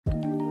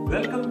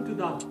Welcome to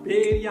the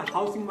Bay Area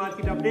Housing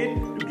Market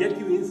Update to get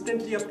you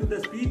instantly up to the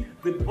speed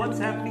with what's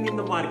happening in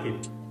the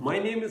market. My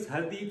name is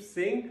Hardeep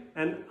Singh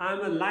and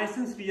I'm a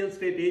licensed real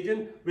estate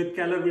agent with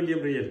Keller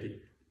Williams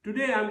Realty.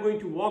 Today I'm going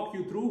to walk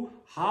you through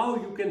how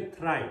you can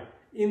thrive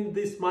in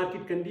this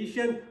market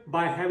condition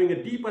by having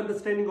a deep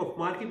understanding of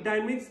market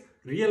dynamics,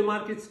 real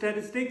market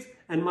statistics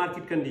and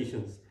market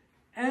conditions.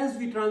 As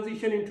we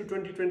transition into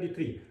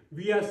 2023,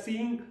 we are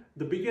seeing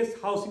the biggest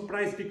housing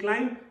price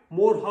decline,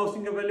 more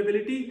housing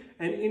availability,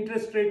 and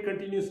interest rate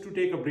continues to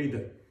take a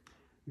breather.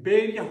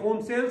 Bay Area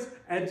home sales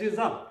edges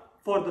up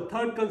for the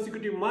third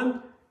consecutive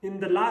month in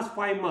the last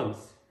 5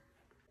 months.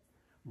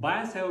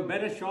 Buyers have a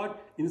better shot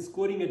in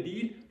scoring a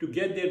deal to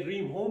get their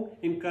dream home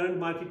in current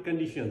market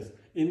conditions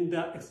in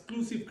the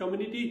exclusive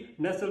community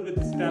nestled with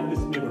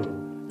established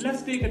neighborhood.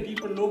 Let's take a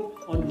deeper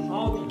look on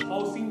how the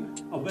housing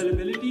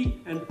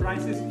availability and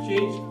prices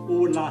changed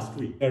over last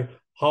week.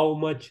 How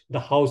much the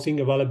housing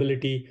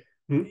availability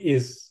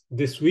is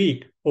this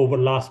week over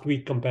last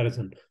week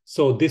comparison.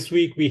 So this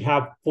week we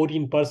have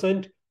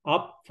 14%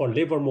 up for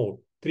Livermore,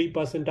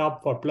 3%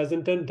 up for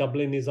Pleasanton.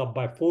 Dublin is up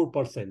by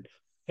 4%.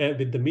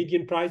 With the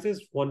median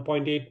prices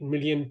 1.8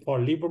 million for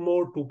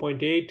Livermore,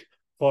 2.8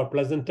 for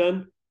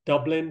Pleasanton,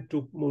 Dublin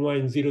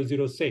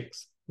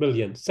 2.006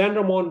 million. San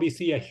Ramon, we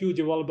see a huge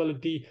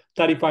availability,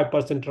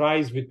 35%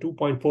 rise with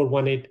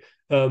 2.418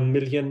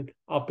 million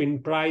up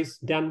in price.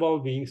 Danville,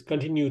 we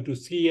continue to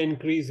see an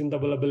increase in the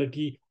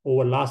availability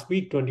over last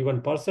week,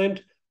 21%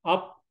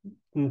 up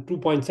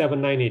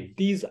 2.798.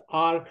 These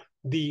are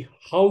the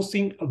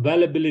housing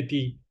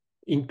availability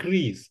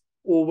increase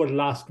over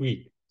last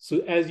week.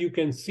 So as you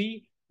can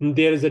see,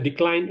 there is a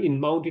decline in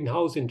Mountain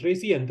House in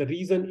Tracy, and the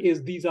reason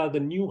is these are the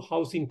new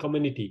housing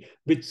community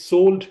which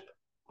sold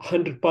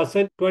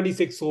 100%,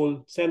 26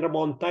 sold. San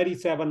Ramon,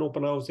 37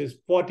 open houses,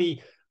 40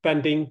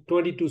 pending,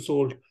 22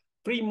 sold.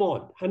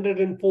 Fremont,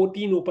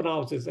 114 open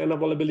houses and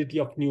availability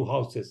of new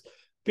houses.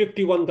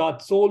 51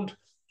 got sold.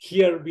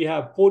 Here we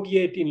have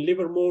 48 in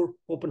Livermore,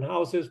 open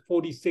houses,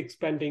 46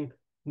 pending.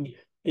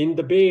 In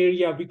the Bay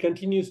Area, we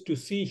continue to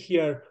see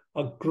here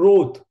a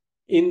growth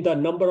in the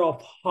number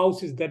of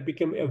houses that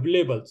become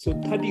available. So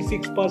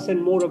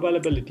 36% more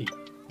availability.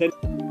 Thank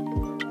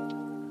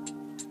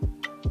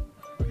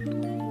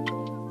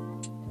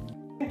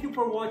you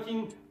for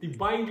watching the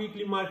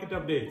bi-weekly market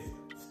updates.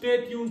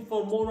 Stay tuned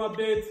for more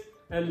updates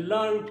and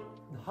learn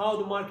how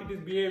the market is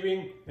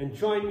behaving, and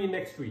join me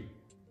next week.